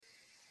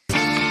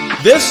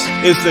This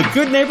is the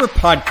Good Neighbor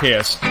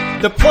Podcast,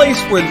 the place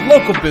where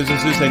local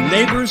businesses and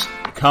neighbors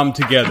come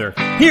together.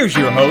 Here's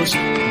your host,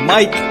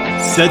 Mike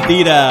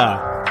Sedita.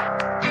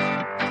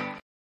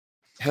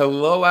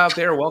 Hello out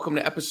there. Welcome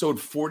to episode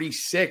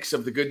 46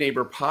 of the Good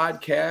Neighbor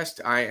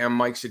Podcast. I am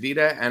Mike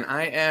Sedita, and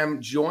I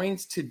am joined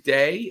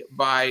today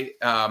by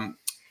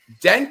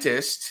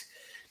dentist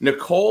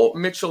Nicole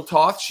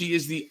Mitchell-Toth. She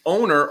is the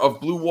owner of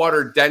Blue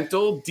Water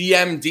Dental,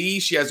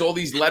 DMD. She has all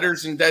these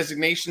letters and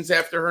designations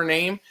after her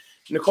name.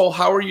 Nicole,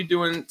 how are you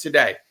doing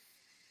today?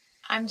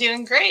 I'm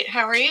doing great.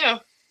 How are you?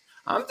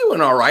 I'm doing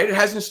all right. It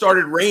hasn't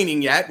started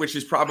raining yet, which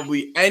is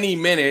probably any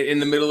minute in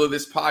the middle of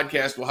this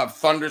podcast. We'll have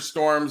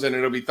thunderstorms and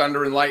it'll be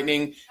thunder and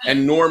lightning,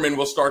 and Norman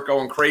will start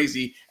going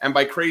crazy. And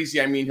by crazy,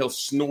 I mean he'll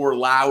snore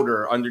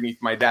louder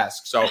underneath my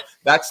desk. So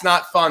that's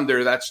not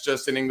thunder. That's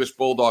just an English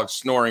bulldog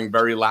snoring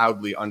very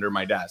loudly under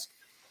my desk.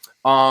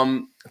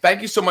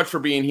 Thank you so much for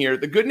being here.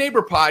 The Good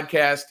Neighbor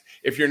Podcast,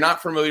 if you're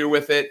not familiar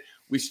with it,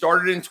 we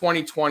started in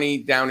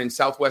 2020 down in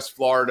Southwest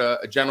Florida.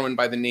 A gentleman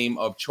by the name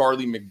of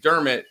Charlie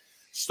McDermott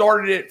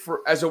started it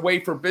as a way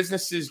for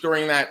businesses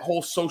during that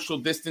whole social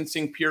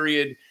distancing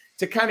period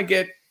to kind of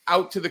get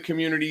out to the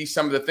community,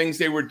 some of the things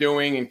they were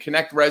doing, and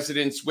connect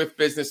residents with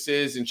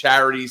businesses and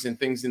charities and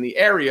things in the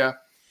area.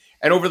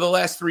 And over the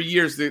last 3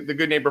 years, the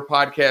Good Neighbor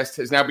Podcast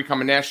has now become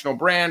a national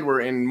brand.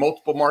 We're in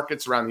multiple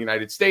markets around the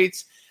United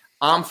States.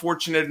 I'm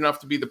fortunate enough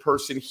to be the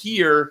person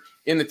here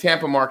in the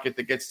Tampa market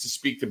that gets to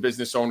speak to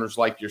business owners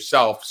like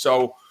yourself.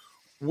 So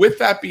with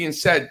that being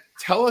said,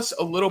 tell us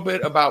a little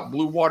bit about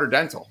Blue Water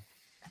Dental.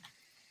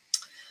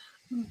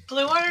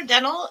 Blue Water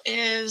Dental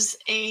is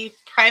a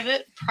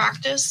private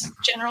practice,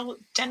 general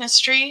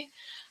dentistry,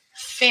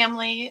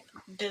 family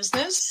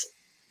business,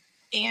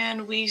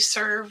 and we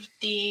serve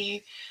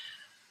the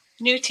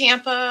New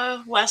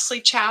Tampa, Wesley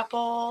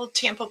Chapel,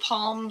 Tampa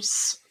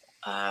Palms,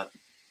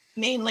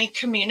 mainly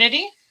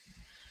community.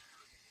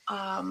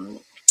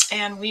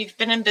 And we've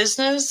been in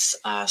business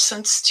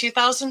since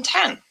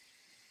 2010.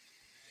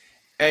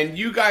 And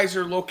you guys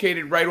are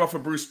located right off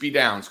of Bruce B.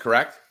 Downs,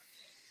 correct?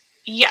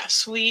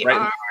 Yes, we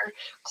are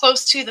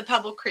close to the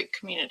Pebble Creek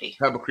community.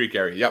 Pebble Creek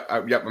area. Yep.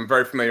 I'm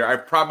very familiar.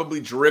 I've probably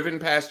driven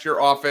past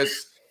your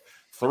office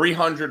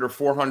 300 or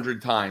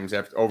 400 times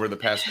over the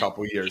past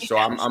couple of years. Yes. So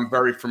I'm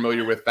very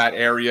familiar with that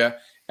area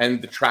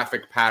and the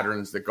traffic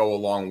patterns that go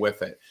along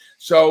with it.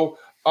 So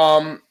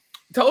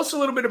tell us a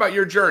little bit about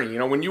your journey. You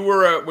know, when you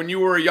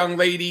were a young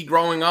lady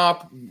growing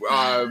up,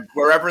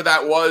 wherever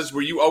that was,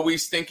 were you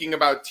always thinking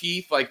about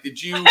teeth? Like,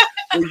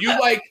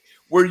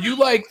 were you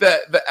like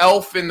the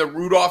elf in the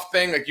Rudolph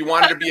thing? Like, you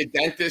wanted to be a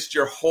dentist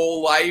your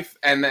whole life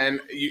and then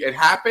it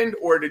happened?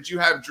 Or did you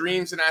have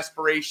dreams and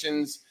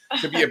aspirations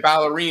to be a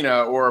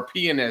ballerina or a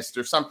pianist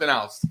or something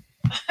else?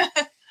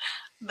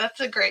 That's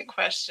a great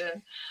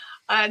question.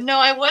 No,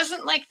 I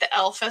wasn't like the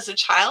elf as a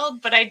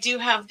child, but I do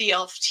have the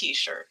elf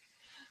t-shirt.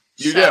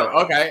 You do?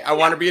 Okay. I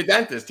want to be a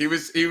dentist. He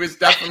was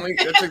definitely,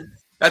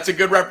 that's a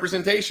good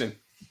representation.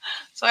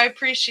 So I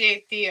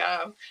appreciate the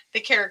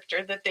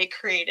character that they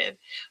created.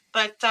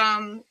 But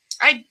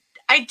I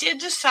did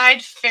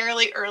decide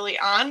fairly early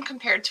on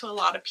compared to a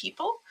lot of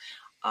people.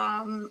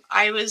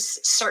 I was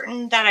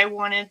certain that I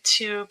wanted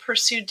to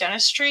pursue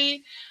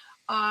dentistry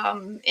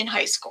in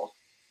high school.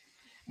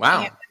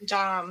 Wow.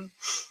 And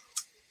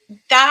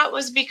that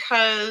was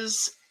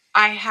because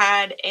I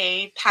had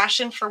a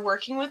passion for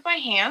working with my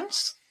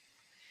hands.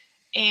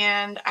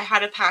 And I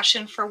had a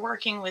passion for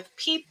working with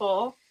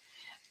people.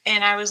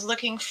 And I was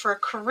looking for a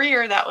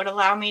career that would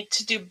allow me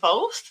to do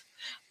both,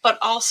 but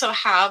also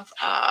have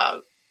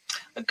a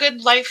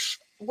good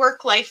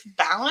work-life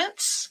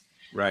balance,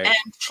 right,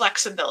 and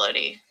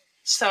flexibility.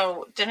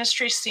 So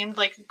dentistry seemed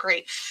like a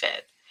great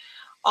fit.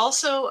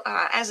 Also,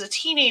 as a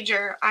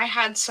teenager, I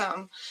had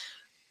some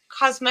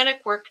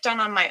cosmetic work done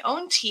on my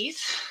own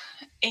teeth,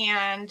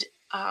 and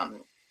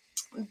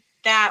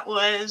that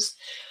was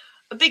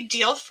a big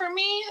deal for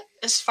me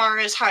as far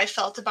as how I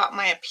felt about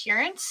my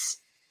appearance.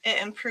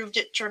 It improved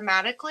it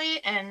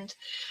dramatically, and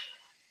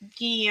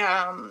the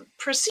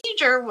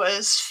procedure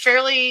was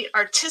fairly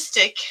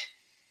artistic,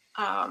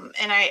 and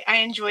I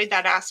enjoyed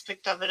that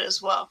aspect of it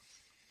as well,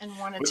 and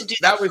wanted to do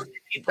that.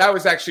 That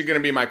was actually going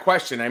to be my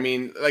question. I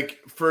mean, like,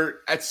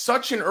 at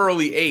such an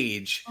early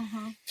age,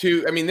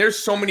 there's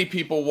so many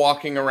people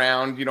walking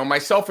around, you know,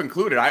 myself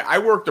included. I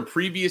worked a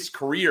previous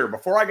career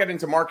before I got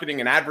into marketing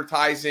and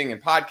advertising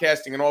and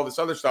podcasting and all this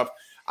other stuff.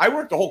 I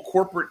worked a whole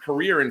corporate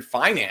career in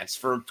finance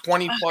for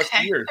 20 plus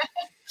years.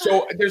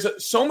 So there's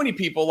so many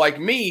people like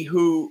me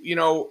who, you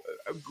know,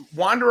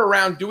 wander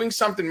around doing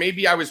something.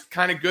 Maybe I was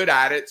kind of good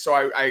at it, so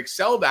I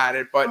excelled at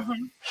it, but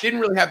didn't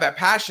really have that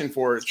passion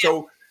for it.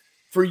 So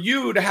for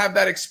you to have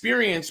that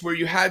experience where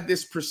you had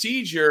this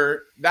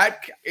procedure,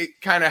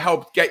 it kind of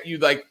helped get you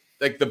like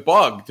the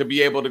bug to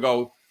be able to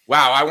go,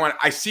 wow,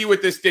 I see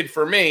what this did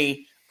for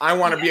me. I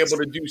want to be able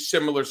to do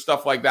similar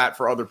stuff like that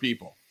for other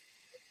people.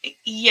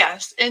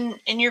 Yes. And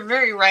you're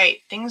very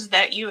right. Things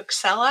that you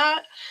excel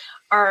at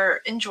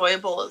are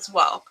enjoyable as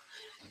well.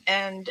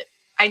 And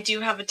I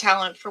do have a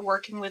talent for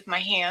working with my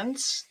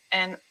hands,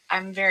 and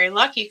I'm very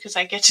lucky because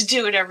I get to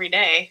do it every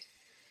day.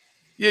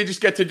 You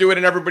just get to do it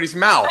in everybody's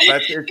mouth.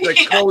 It's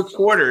like close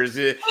quarters.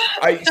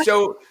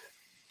 So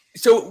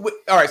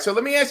all right. So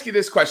let me ask you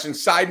this question.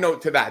 Side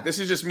note to that. This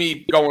is just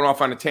me going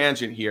off on a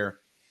tangent here.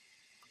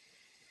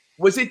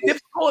 Was it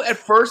difficult at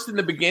first in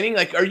the beginning?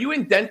 Like, are you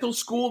in dental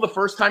school the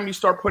first time you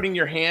start putting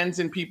your hands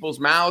in people's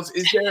mouths?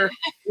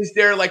 Is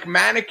there like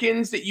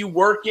mannequins that you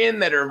work in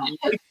that are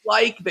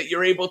like that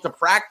you're able to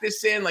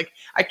practice in? Like,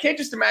 I can't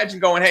just imagine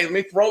going, hey, let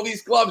me throw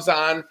these gloves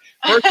on.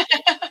 First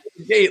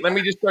date, let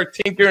me just start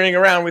tinkering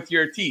around with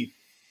your teeth.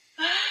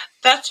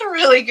 That's a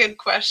really good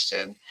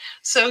question.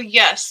 So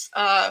yes,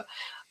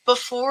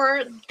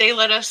 before they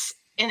let us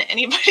in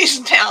anybody's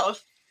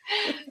mouth,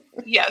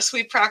 yes,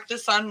 we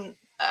practice on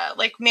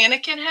like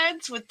mannequin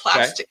heads with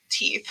plastic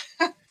teeth.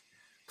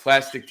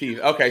 Plastic teeth.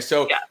 Okay,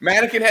 so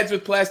mannequin heads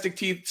with plastic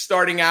teeth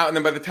starting out, and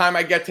then by the time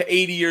I get to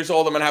 80 years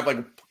old, I'm going to have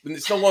like,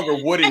 it's no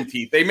longer wooden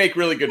teeth. They make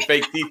really good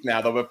fake teeth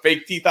now, though, but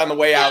fake teeth on the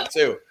way out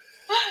too.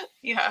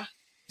 Yeah.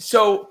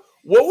 So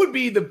what would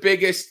be the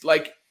biggest,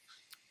 like,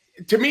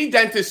 to me,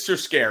 dentists are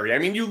scary. I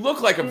mean, you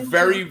look like a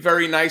very,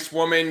 very nice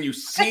woman. You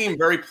seem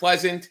very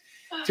pleasant.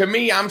 To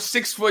me, I'm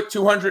 6 foot,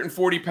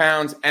 240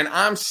 pounds, and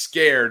I'm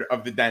scared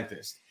of the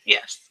dentist.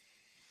 Yes.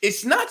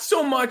 It's not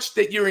so much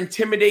that you're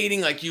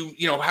intimidating, like you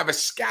have a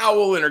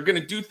scowl and are going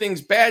to do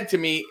things bad to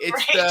me.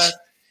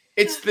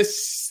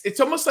 It's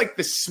almost like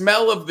the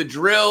smell of the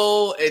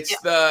drill. It's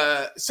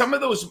some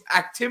of those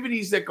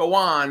activities that go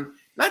on.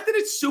 Not that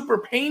it's super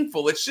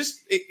painful. It's just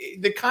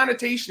the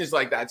connotation is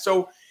like that.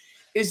 So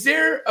is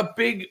there a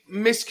big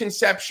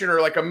misconception or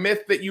like a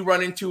myth that you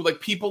run into, like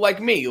people like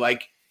me,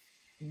 like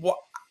what?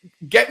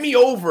 Get me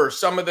over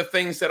some of the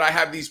things that I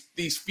have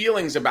these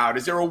feelings about.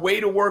 Is there a way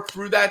to work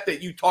through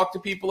that you talk to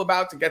people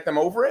about to get them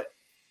over it?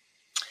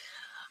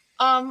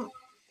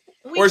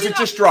 Or is it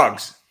just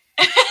drugs?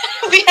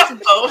 We have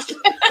both.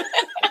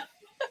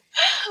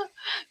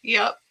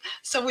 Yep.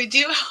 So we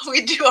do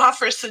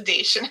offer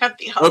sedation at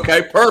the hub.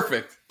 Okay,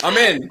 perfect. I'm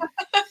in.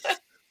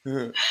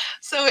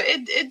 So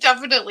it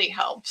definitely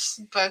helps,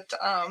 but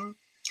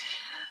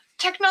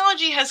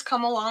technology has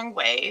come a long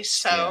way.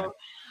 So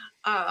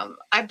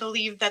I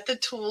believe that the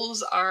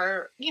tools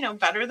are,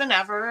 better than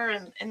ever,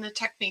 and the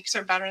techniques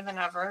are better than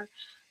ever.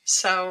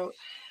 So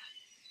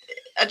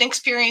an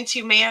experience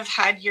you may have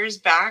had years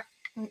back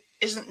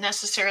isn't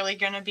necessarily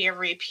going to be a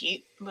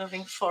repeat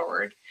moving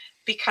forward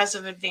because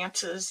of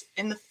advances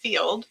in the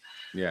field.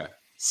 Yeah.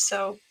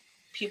 So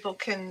people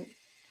can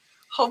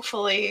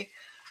hopefully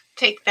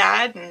take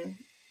that and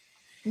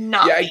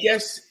not. Yeah,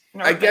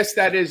 I guess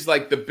that is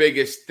like the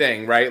biggest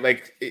thing, right?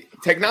 Like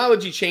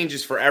technology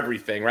changes for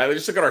everything, right?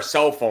 Just look at our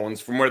cell phones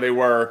from where they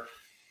were,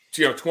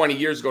 20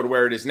 years ago to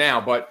where it is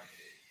now. But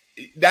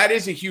that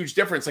is a huge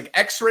difference. Like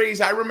x-rays,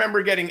 I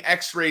remember getting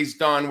x-rays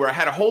done where I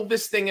had to hold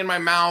this thing in my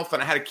mouth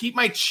and I had to keep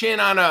my chin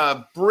on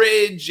a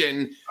bridge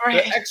and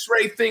the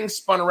x-ray thing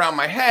spun around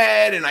my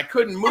head and I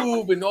couldn't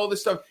move and all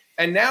this stuff.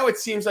 And now it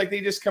seems like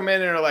they just come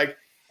in and are like,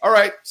 all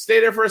right,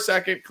 stay there for a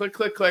second. Click,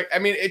 click, click. I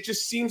mean, it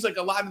just seems like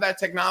a lot of that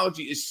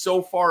technology is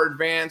so far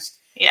advanced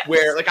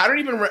where, like, I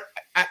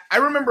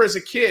remember as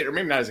a kid, or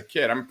maybe not as a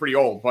kid, I'm pretty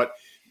old, but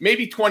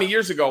maybe 20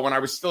 years ago when I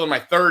was still in my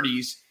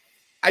 30s,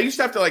 I used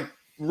to have to, like,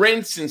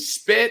 rinse and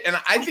spit. And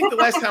I think the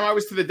last time I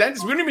was to the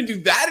dentist, we don't even do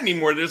that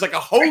anymore. There's, like,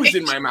 a hose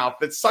in my mouth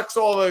that sucks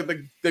all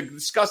the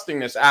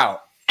disgustingness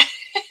out.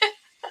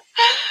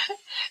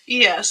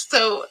 Yes,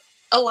 so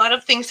a lot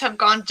of things have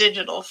gone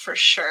digital for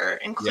sure,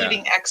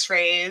 including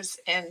x-rays,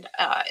 and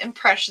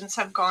impressions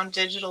have gone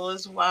digital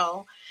as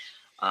well.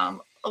 A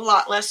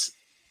lot less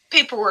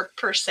paperwork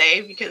per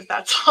se, because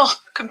that's all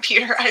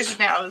computerized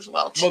now as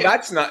well too. Well,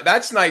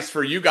 that's nice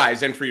for you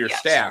guys and for your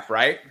staff,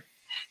 right?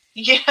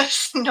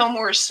 Yes, no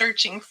more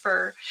searching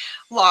for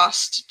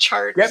lost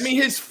charts. Get me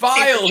his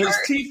file. His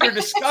teeth are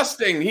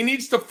disgusting. He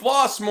needs to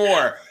floss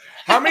more.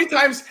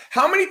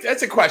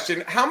 That's a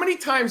question. How many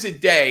times a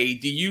day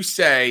do you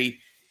say,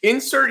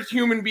 insert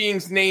human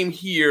being's name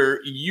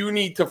here, you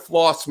need to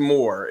floss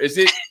more? Is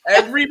it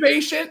every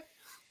patient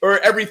or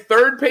every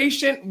third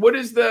patient? What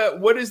is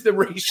the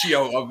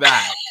ratio of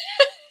that?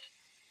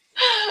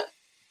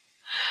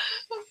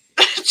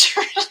 That's a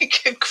really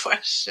good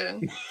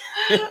question.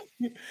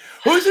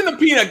 Who's in the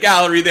peanut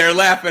gallery there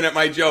laughing at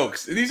my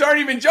jokes? These aren't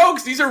even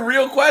jokes. These are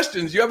real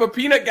questions. You have a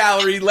peanut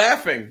gallery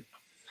laughing.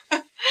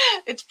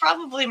 It's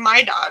probably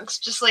my dogs,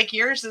 just like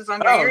yours is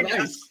under your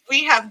desk.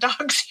 We have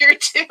dogs here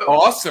too.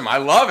 Awesome. I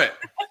love it.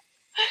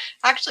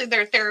 Actually,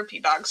 they're therapy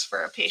dogs for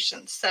our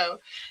patients. So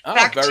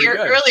back to your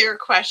earlier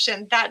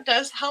question, that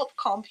does help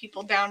calm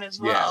people down as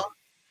well.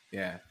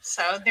 Yeah.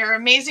 So they're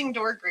amazing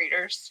door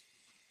greeters.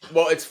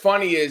 Well, it's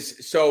funny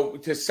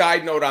to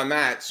side note on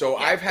that. So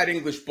I've had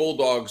English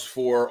Bulldogs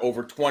for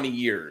over 20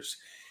 years.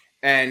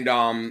 And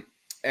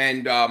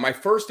my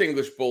first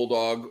English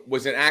Bulldog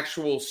was an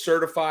actual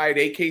certified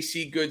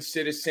AKC Good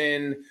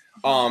Citizen,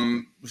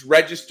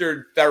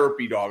 registered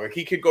therapy dog. Like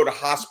he could go to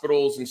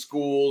hospitals and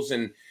schools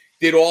and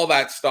did all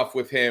that stuff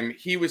with him.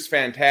 He was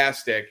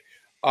fantastic.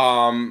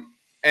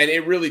 And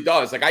it really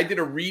does. Like I did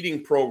a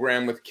reading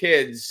program with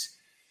kids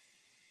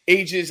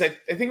ages, I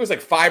think it was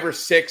like 5 or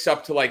 6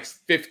 up to like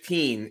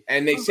 15.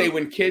 And they say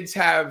when kids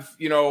have,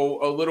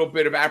 a little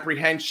bit of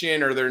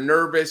apprehension or they're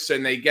nervous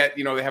and they get,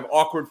 they have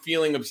awkward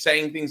feeling of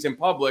saying things in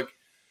public,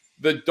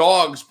 the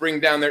dogs bring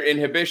down their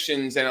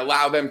inhibitions and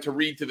allow them to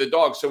read to the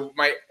dogs. So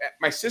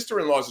my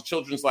sister-in-law is a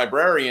children's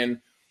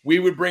librarian. We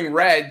would bring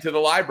Red to the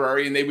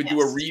library and they would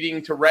do a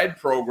reading to Red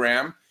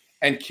program,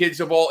 and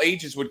kids of all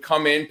ages would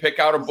come in, pick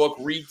out a book,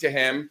 read to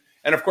him.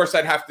 And of course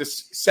I'd have to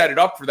set it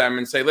up for them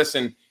and say,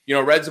 listen,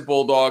 Red's a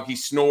bulldog. He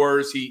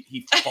snores,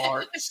 he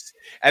farts,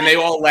 and they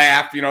all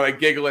laugh, they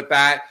giggle at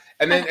that.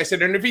 And then I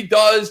said, and if he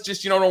does,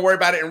 just, don't worry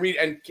about it and read.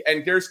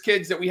 And there's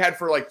kids that we had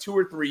for like 2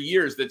 or 3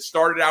 years that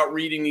started out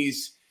reading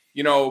these,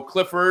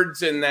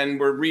 Cliffords, and then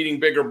we're reading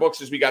bigger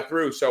books as we got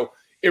through. So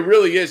it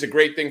really is a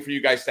great thing for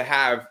you guys to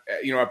have,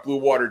 at Blue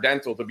Water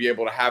Dental, to be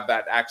able to have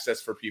that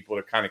access for people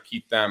to kind of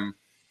keep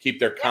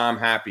their calm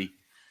happy.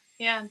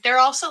 Yeah, they're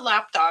also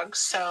lap dogs.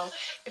 So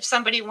if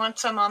somebody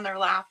wants them on their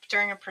lap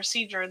during a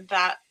procedure,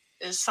 that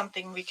is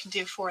something we can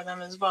do for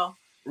them as well.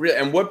 Really?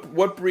 And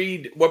what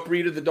breed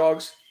are the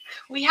dogs?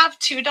 We have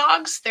 2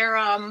 dogs. They're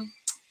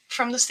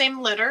from the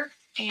same litter,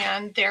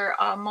 and they're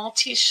a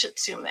Maltese Shih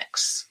Tzu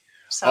mix.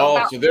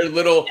 So so they're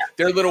little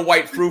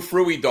white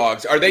frou-frou-y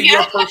dogs. Are they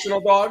your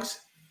personal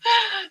dogs?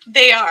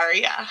 They are,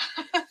 yeah.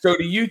 So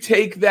do you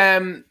take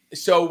them?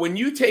 So when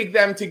you take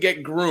them to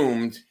get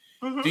groomed,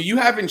 do you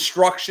have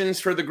instructions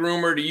for the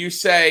groomer? Do you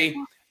say,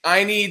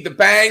 I need the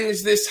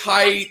bangs this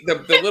height,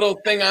 the little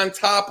thing on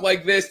top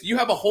like this? Do you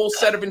have a whole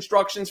set of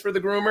instructions for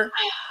the groomer?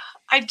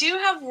 I do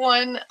have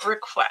one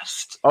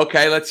request.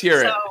 Okay, let's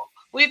hear it. So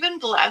we've been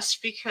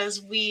blessed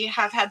because we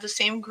have had the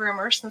same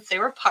groomer since they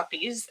were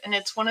puppies, and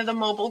it's one of the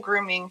mobile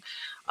grooming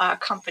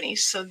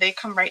companies. So they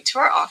come right to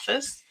our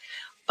office.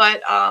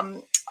 But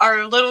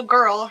our little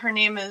girl, her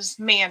name is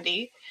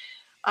Mandy.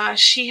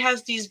 She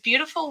has these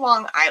beautiful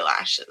long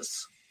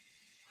eyelashes.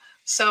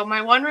 So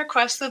my one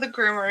request of the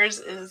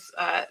groomers is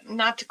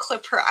not to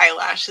clip her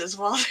eyelashes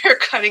while they're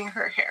cutting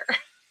her hair.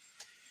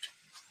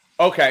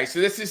 Okay, so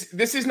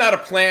this is not a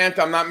plant.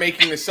 I'm not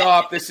making this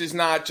up. This is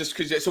not just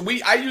because. So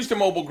I used a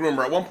mobile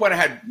groomer. At one point, I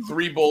had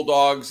 3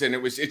 bulldogs, and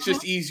it's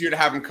just easier to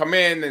have them come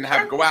in and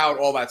have them go out,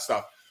 all that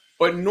stuff.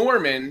 But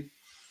Norman,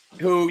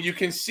 who you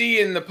can see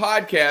in the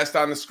podcast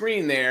on the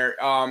screen there,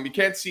 you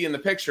can't see in the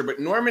picture, but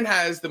Norman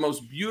has the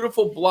most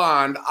beautiful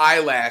blonde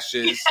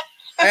eyelashes.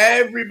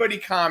 Everybody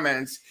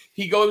comments.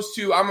 He goes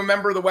to, I'm a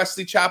member of the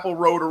Wesley Chapel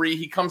Rotary.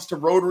 He comes to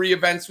Rotary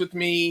events with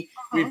me.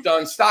 We've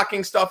done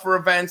stocking stuffer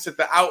events at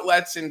the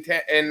outlets in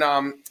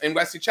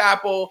Wesley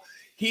Chapel.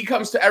 He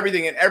comes to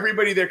everything, and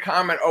everybody, their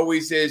comment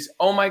always is,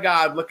 oh my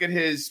God, look at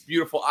his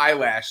beautiful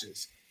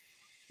eyelashes.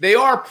 They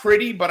are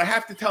pretty, but I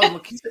have to tell him,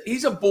 look,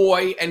 he's a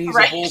boy and he's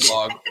a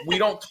bulldog. We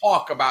don't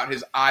talk about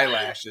his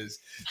eyelashes.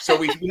 So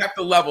we have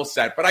to level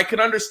set. But I can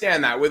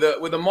understand that. With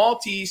a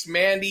Maltese,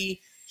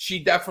 Mandy, she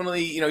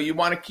definitely, you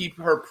want to keep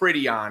her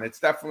pretty on. It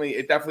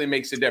definitely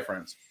makes a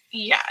difference.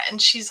 Yeah, and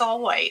she's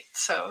all white,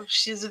 so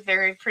she's a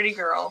very pretty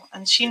girl,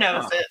 and she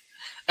knows it.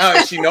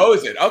 Oh, she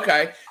knows it.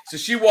 Okay, so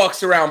she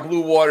walks around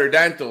Blue Water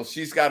Dental.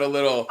 She's got a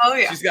little. Oh,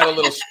 yeah. She's got a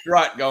little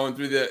strut going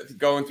through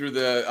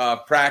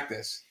the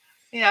practice.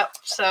 Yep.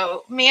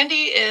 So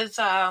Mandy is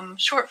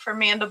short for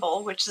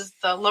mandible, which is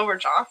the lower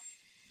jaw.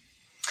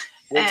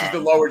 Is the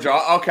lower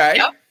jaw? Okay.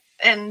 Yep.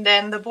 And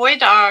then the boy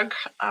dog,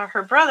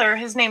 her brother,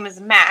 his name is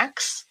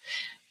Max,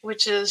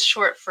 which is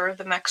short for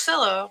the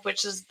maxilla,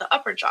 which is the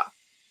upper jaw.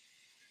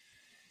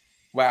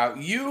 Wow,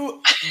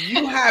 you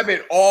have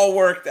it all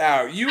worked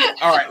out.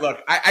 All right,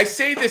 look, I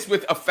say this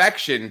with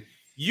affection.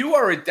 You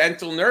are a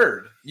dental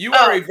nerd. You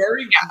are a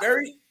very,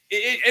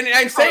 and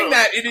I'm saying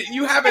that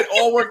you have it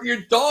all worked.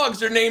 Your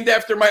dogs are named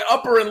after my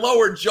upper and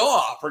lower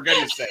jaw, for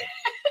goodness sake.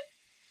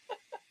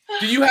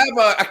 Do you have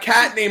a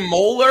cat named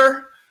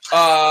Molar?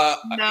 No,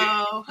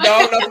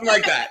 nothing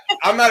like that.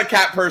 I'm not a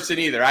cat person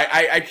either.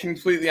 I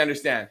completely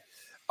understand.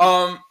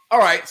 All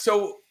right,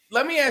 so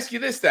let me ask you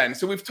this then.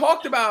 So we've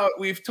talked about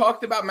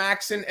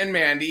Max and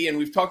Mandy, and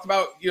we've talked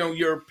about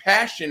your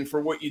passion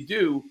for what you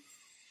do.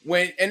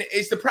 And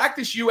is the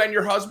practice you and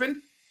your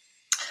husband?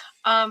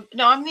 No,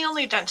 I'm the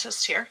only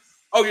dentist here.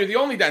 Oh, you're the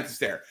only dentist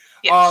there.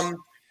 Yes.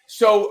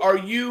 So are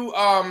you?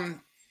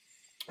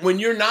 When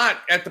you're not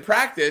at the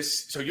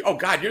practice,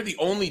 you're the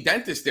only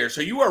dentist there. So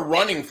you are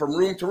running from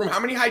room to room. How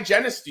many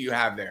hygienists do you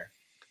have there?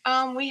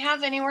 We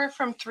have anywhere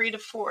from 3 to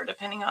 4,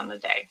 depending on the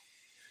day.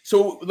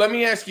 So let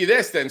me ask you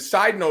this then.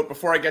 Side note,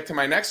 before I get to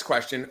my next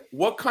question,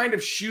 what kind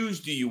of shoes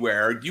do you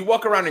wear? Do you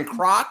walk around in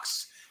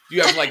Crocs? Do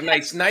you have like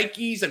nice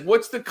Nikes? Like,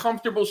 what's the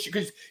comfortable shoe?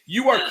 Because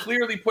you are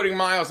clearly putting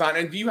miles on.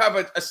 And do you have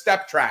a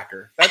step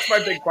tracker? That's my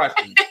big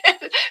question.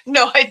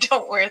 No, I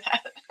don't wear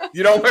that.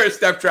 You don't wear a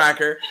step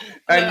tracker.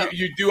 And no.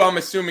 you do, I'm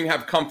assuming,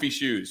 have comfy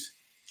shoes.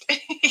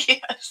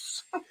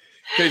 Yes.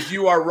 Because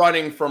you are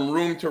running from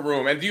room to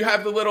room. And do you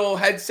have the little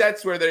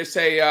headsets where they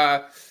say,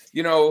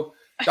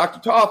 Dr.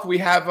 Toth, we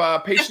have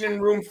a patient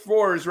in room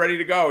 4 is ready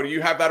to go. Do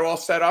you have that all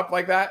set up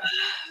like that?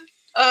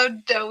 Oh,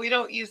 no, we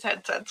don't use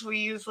headsets. We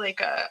use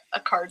like a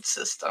card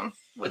system.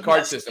 The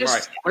card system, all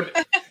right.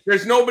 But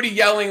there's nobody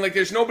yelling, like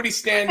there's nobody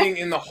standing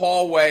in the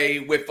hallway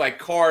with like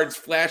cards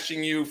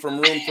flashing you from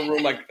room to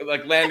room,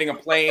 like landing a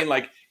plane,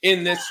 like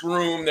in this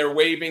room, they're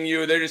waving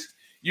you. They're just,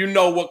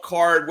 what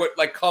card, what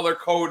like color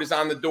code is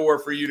on the door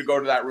for you to go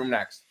to that room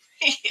next.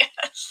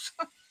 Yes.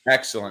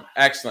 Excellent.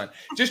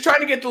 Just trying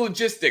to get the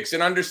logistics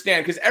and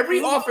understand, because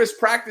every office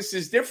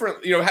practices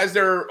different, has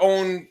their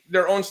own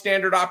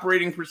standard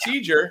operating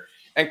procedure.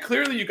 And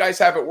clearly you guys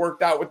have it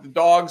worked out with the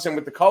dogs and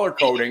with the color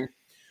coding.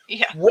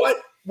 Yeah.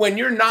 When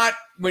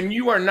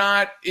you are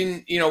not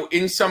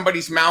in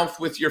somebody's mouth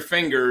with your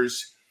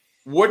fingers,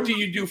 what do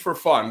you do for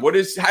fun?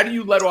 How do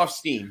you let off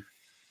steam?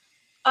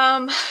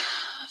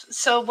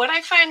 So what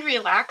I find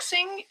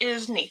relaxing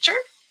is nature.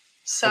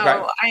 So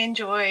okay. I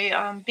enjoy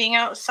being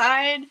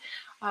outside,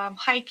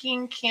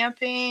 hiking,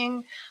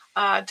 camping,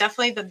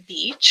 definitely the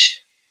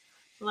beach.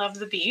 Love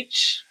the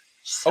beach.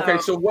 Okay,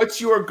 so what's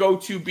your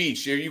go-to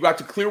beach? You got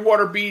to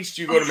Clearwater Beach?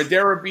 Do you go to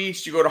Madeira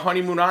Beach? Do you go to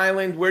Honeymoon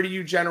Island? Where do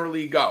you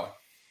generally go?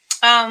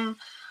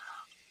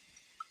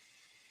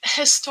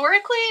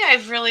 Historically,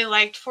 I've really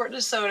liked Fort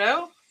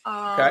DeSoto.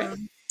 Okay.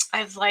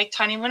 I've liked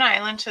Honeymoon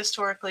Island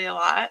historically a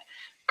lot.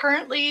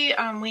 Currently,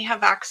 we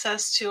have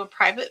access to a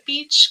private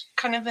beach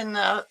kind of in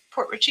the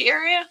Port Richey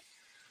area.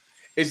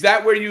 Is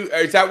that where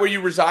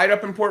you reside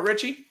up in Port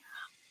Richey?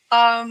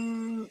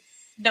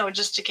 No,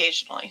 just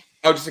occasionally.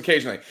 Oh, just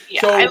occasionally.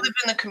 Yeah, so I live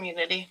in the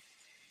community.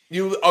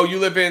 You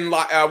live in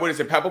what is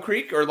it, Pebble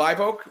Creek or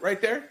Live Oak,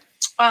 right there?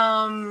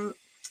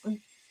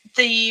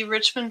 The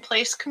Richmond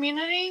Place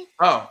community.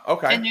 Oh,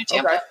 okay. In New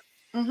Tampa. Okay.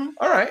 Mm-hmm.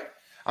 All right.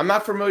 I'm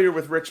not familiar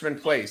with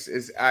Richmond Place.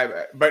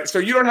 But so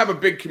you don't have a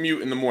big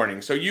commute in the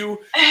morning. So you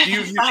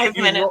 5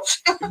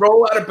 minutes.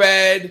 roll out of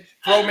bed,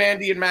 throw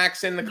Mandy and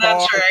Max in the car.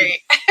 That's right.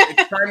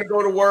 It's time to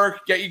go to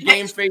work. Get your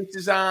game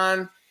faces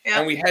on, yep.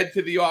 And we head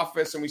to the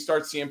office and we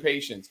start seeing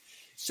patients.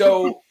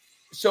 So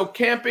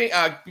camping,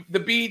 the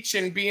beach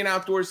and being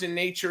outdoors in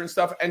nature and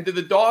stuff. And do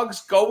the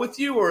dogs go with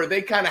you, or are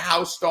they kind of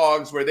house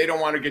dogs where they don't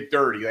want to get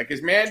dirty? Like,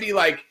 is Mandy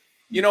like,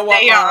 you know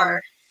what? They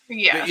are.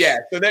 Yes. Yeah.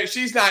 So that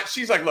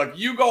she's like, look,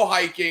 you go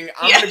hiking.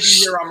 I'm going to be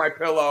here on my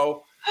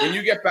pillow. When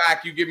you get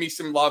back, you give me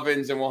some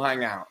lovin's and we'll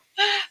hang out.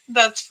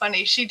 That's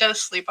funny. She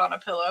does sleep on a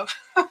pillow.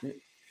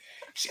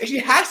 She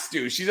has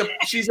to. She's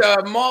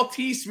a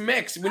Maltese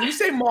mix. When you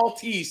say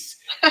Maltese,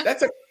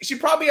 she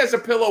probably has a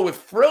pillow with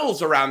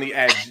frills around the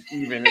edge,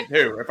 even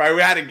too. If I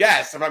had to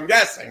guess, if I'm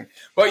guessing,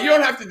 but you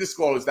don't have to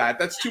disclose that.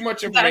 That's too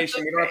much information.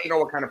 Okay. You don't have to know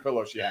what kind of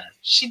pillow she has.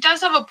 She does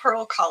have a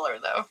pearl collar,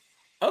 though.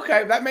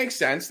 Okay, that makes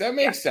sense.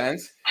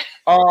 Sense.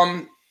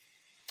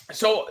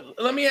 So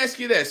let me ask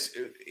you this: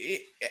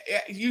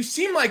 you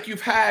seem like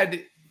you've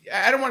had.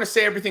 I don't want to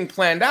say everything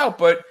planned out,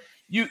 but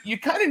you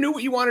kind of knew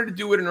what you wanted to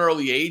do at an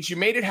early age. You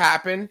made it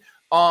happen.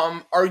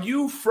 Are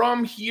you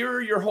from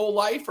here your whole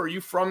life? Are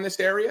you from this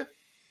area?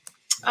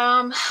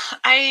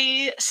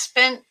 I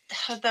spent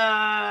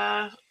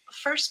the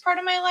first part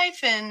of my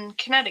life in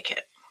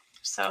Connecticut,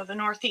 so the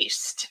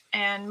Northeast,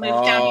 and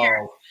moved down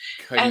here.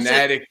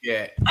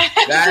 Connecticut.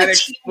 That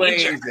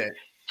explains it.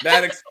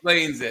 That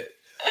explains it.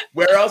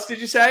 Where else did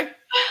you say?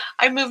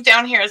 I moved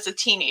down here as a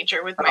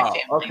teenager with my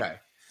family. Okay.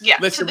 Yeah,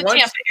 listen, to the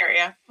Tampa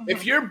area.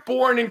 If you're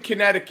born in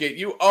Connecticut,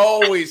 you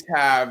always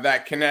have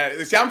that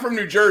Connecticut. See, I'm from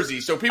New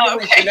Jersey, so people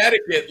from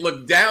Connecticut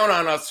look down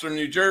on us from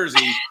New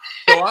Jersey.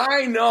 So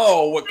I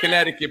know what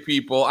Connecticut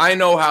people, I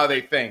know how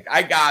they think.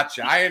 I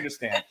gotcha. I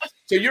understand.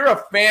 So you're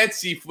a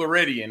fancy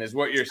Floridian is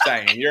what you're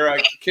saying. You're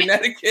a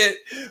Connecticut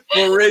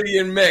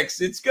Floridian mix.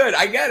 It's good.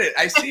 I get it.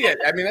 I see it.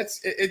 I mean,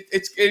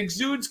 it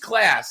exudes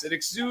class. It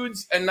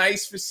exudes a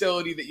nice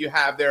facility that you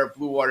have there at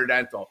Blue Water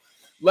Dental.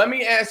 Let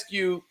me ask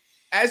you,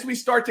 as we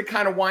start to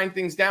kind of wind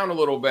things down a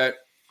little bit,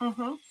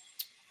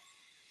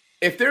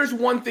 if there's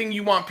one thing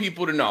you want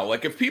people to know,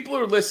 like if people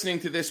are listening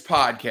to this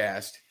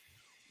podcast,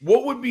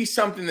 what would be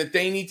something that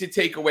they need to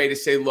take away to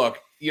say, look,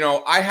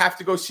 I have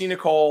to go see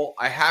Nicole.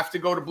 I have to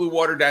go to Blue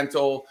Water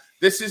Dental.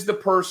 This is the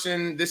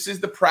person, this is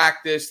the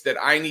practice that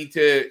I need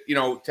to,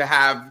 to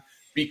have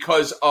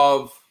because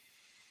of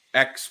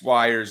X,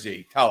 Y, or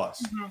Z. Tell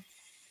us.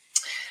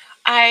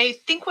 I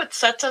think what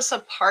sets us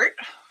apart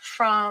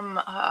from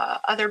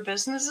other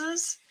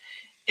businesses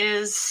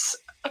is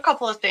a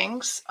couple of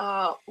things.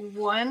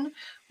 One,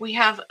 we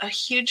have a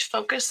huge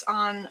focus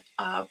on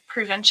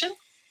prevention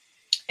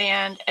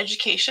and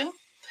education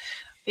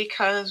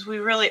because we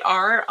really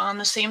are on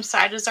the same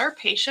side as our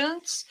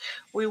patients.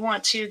 We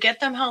want to get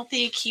them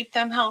healthy, keep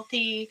them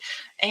healthy,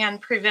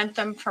 and prevent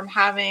them from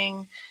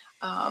having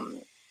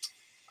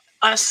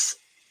us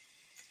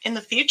in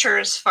the future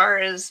as far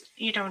as,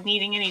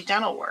 needing any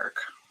dental work.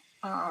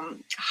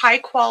 High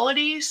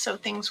quality, so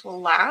things will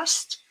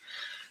last.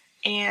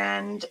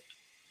 And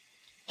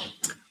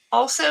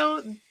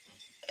also,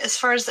 as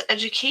far as the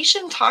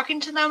education,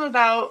 talking to them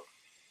about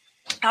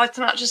how it's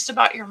not just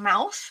about your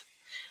mouth.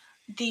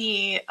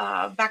 The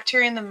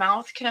bacteria in the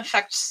mouth can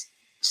affect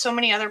so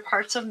many other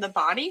parts of the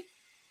body.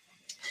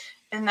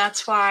 And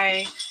that's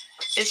why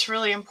it's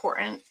really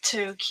important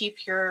to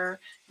keep your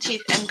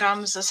teeth and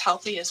gums as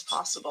healthy as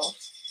possible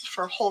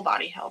for whole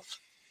body health.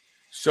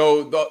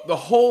 So the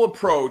whole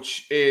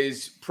approach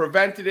is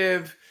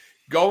preventative,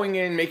 going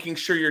in, making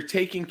sure you're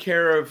taking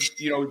care of,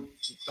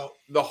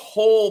 the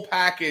whole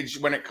package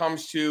when it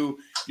comes to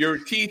your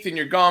teeth and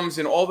your gums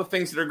and all the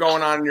things that are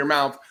going on in your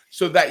mouth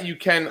so that you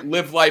can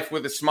live life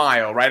with a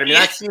smile, right? I mean,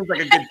 that seems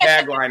like a good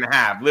tagline to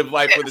have, live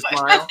life with a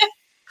smile.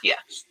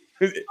 Yes.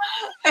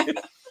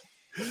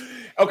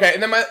 Okay,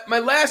 and then my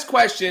last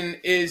question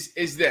is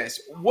this.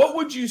 What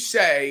would you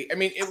say, I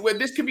mean,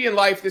 this could be in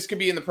life, this could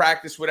be in the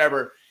practice,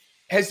 whatever.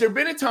 Has there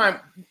been a time,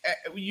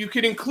 you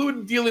could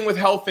include dealing with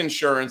health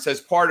insurance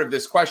as part of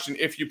this question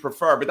if you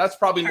prefer, but that's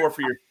probably more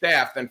for your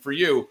staff than for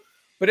you.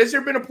 But has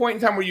there been a point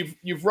in time where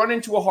you've run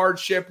into a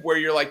hardship where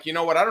you're like, you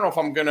know what, I don't know if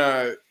I'm going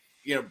to,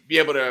 be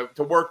able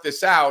to work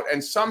this out,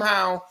 and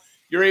somehow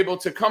you're able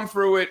to come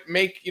through it,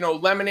 make,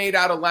 lemonade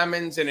out of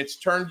lemons, and it's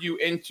turned you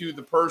into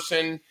the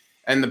person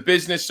and the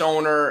business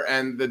owner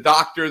and the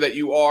doctor that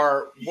you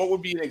are? What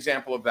would be an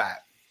example of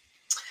that?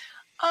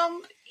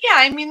 Yeah,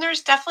 I mean,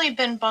 there's definitely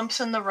been bumps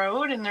in the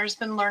road, and there's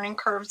been learning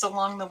curves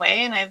along the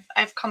way, and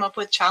I've come up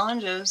with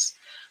challenges.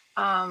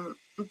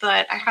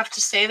 But I have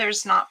to say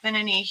there's not been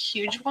any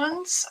huge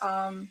ones.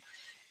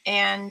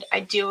 And I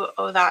do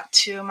owe that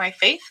to my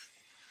faith,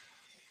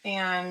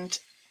 and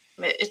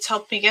it's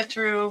helped me get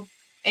through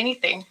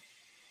anything.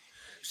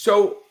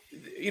 So,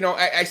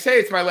 I say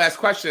it's my last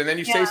question, and then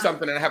you say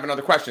something and I have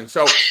another question.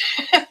 So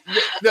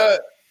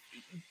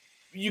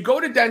you go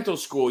to dental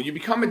school, you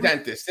become a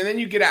dentist, and then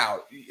you get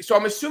out. So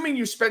I'm assuming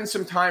you spend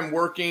some time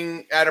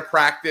working at a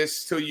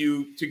practice till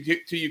you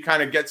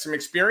kind of get some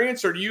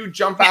experience, or do you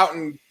jump out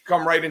and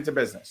come right into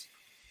business?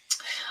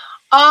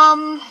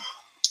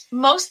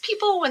 Most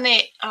people, when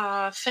they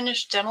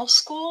finish dental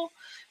school,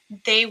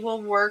 they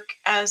will work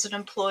as an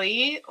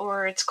employee,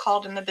 or it's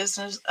called in the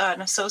business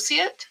an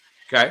associate.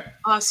 Okay.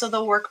 So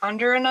they'll work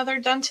under another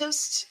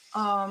dentist.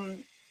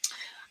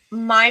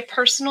 My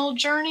personal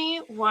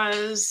journey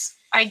was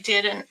I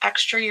did an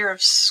extra year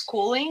of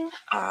schooling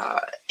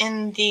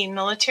in the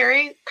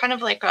military, kind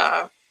of like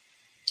a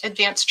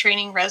advanced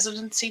training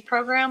residency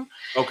program.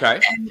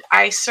 Okay. And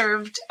I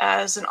served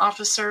as an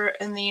officer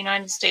in the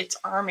United States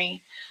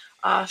Army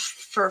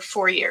for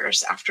 4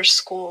 years after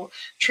school,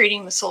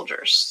 treating the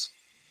soldiers.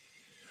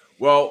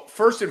 Well,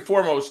 first and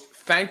foremost,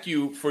 thank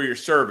you for your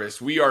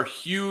service. We are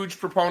huge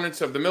proponents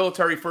of the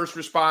military first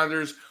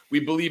responders. We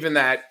believe in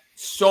that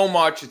so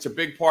much. It's a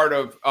big part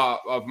of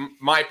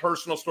my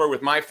personal story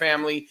with my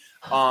family.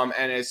 And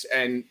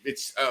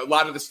it's a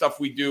lot of the stuff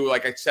we do.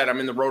 Like I said,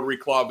 I'm in the Rotary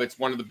Club. It's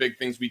one of the big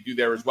things we do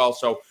there as well.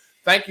 So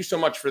thank you so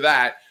much for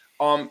that.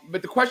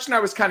 But the question I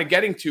was kind of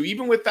getting to,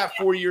 even with that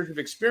 4 years of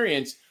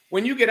experience,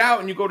 when you get out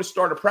and you go to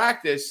start a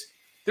practice,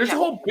 there's a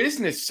whole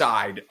business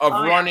side of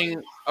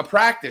running a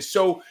practice.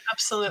 So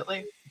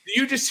absolutely. Do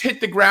you just hit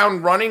the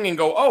ground running and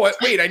go, oh,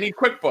 wait, I need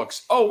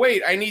QuickBooks. Oh,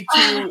 wait, I need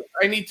to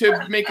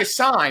make a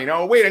sign.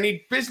 Oh, wait, I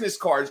need business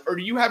cards. Or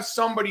do you have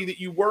somebody that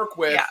you work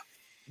with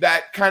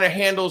that kind of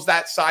handles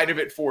that side of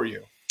it for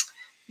you?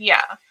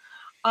 Yeah.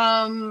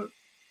 My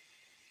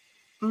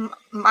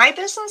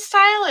business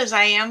style is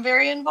I am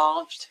very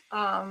involved.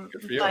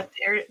 But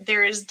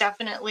there is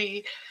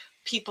definitely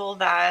people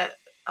that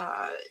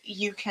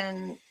you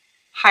can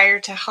hire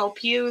to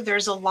help you.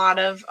 There's a lot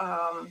of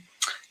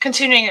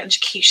continuing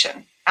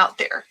education out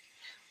there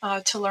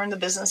to learn the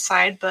business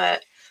side,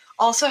 but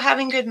also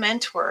having good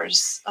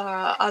mentors,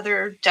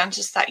 other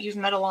dentists that you've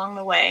met along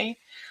the way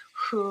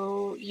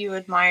who you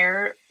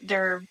admire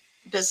their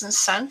business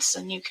sense,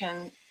 and you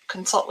can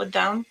consult with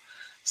them.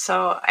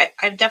 So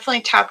I've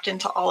definitely tapped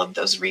into all of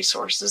those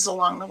resources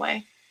along the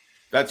way.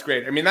 That's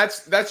great. I mean,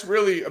 that's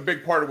really a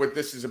big part of what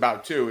this is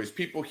about too, is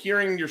people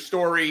hearing your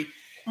story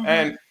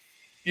and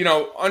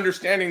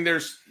understanding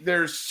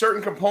there's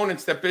certain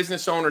components that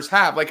business owners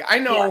have. Like I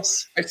know,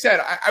 I said,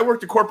 I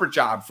worked a corporate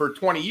job for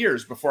 20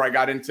 years before I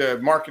got into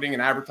marketing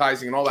and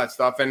advertising and all that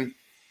stuff. And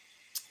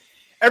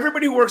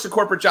everybody who works a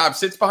corporate job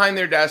sits behind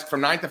their desk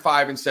from 9 to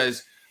 5 and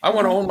says, I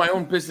want to own my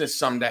own business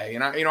someday.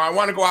 And I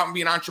want to go out and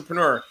be an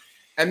entrepreneur.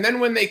 And then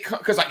when they come,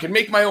 because I can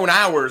make my own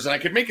hours and I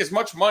could make as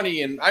much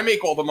money and I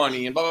make all the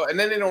money and blah, blah, and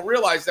then they don't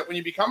realize that when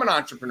you become an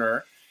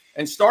entrepreneur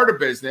and start a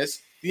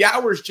business, the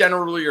hours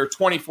generally are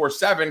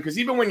 24/7, because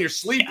even when you're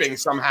sleeping,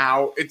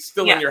 somehow it's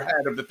still in your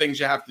head of the things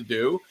you have to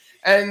do.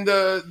 And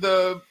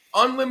the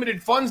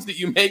unlimited funds that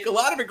you make, a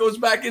lot of it goes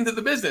back into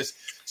the business.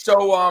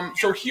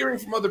 So hearing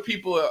from other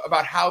people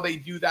about how they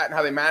do that and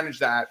how they manage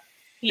that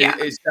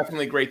is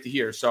definitely great to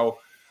hear. So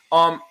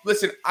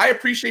listen, I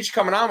appreciate you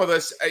coming on with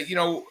us.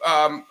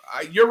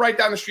 You're right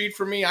down the street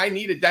from me. I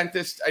need a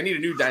dentist. I need a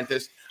new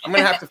dentist. I'm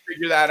going to have to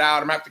figure that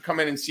out. I'm going to have to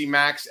come in and see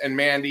Max and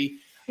Mandy.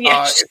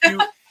 Yes.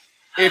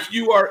 If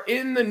you are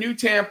in the New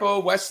Tampa,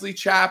 Wesley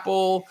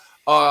Chapel,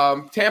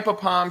 Tampa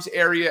Palms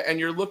area, and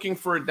you're looking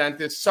for a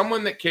dentist,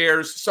 someone that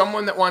cares,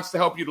 someone that wants to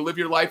help you to live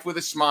your life with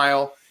a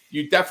smile,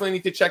 you definitely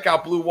need to check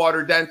out Blue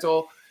Water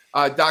Dental.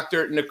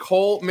 Dr.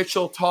 Nicole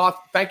Mitchell-Toth,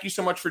 thank you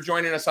so much for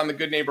joining us on the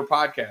Good Neighbor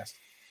podcast.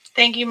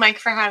 Thank you, Mike,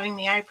 for having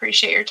me. I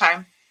appreciate your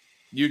time.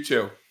 You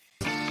too.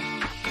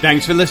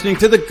 Thanks for listening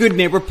to the Good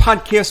Neighbor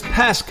Podcast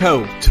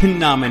Passcode. To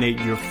nominate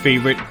your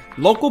favorite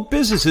local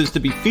businesses to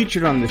be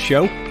featured on the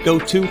show, go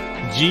to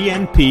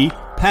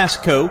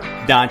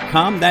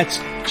gnppasco.com. That's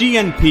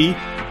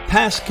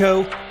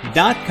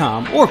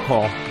gnppasco.com or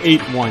call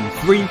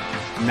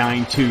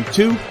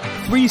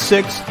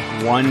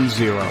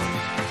 813-922-3610.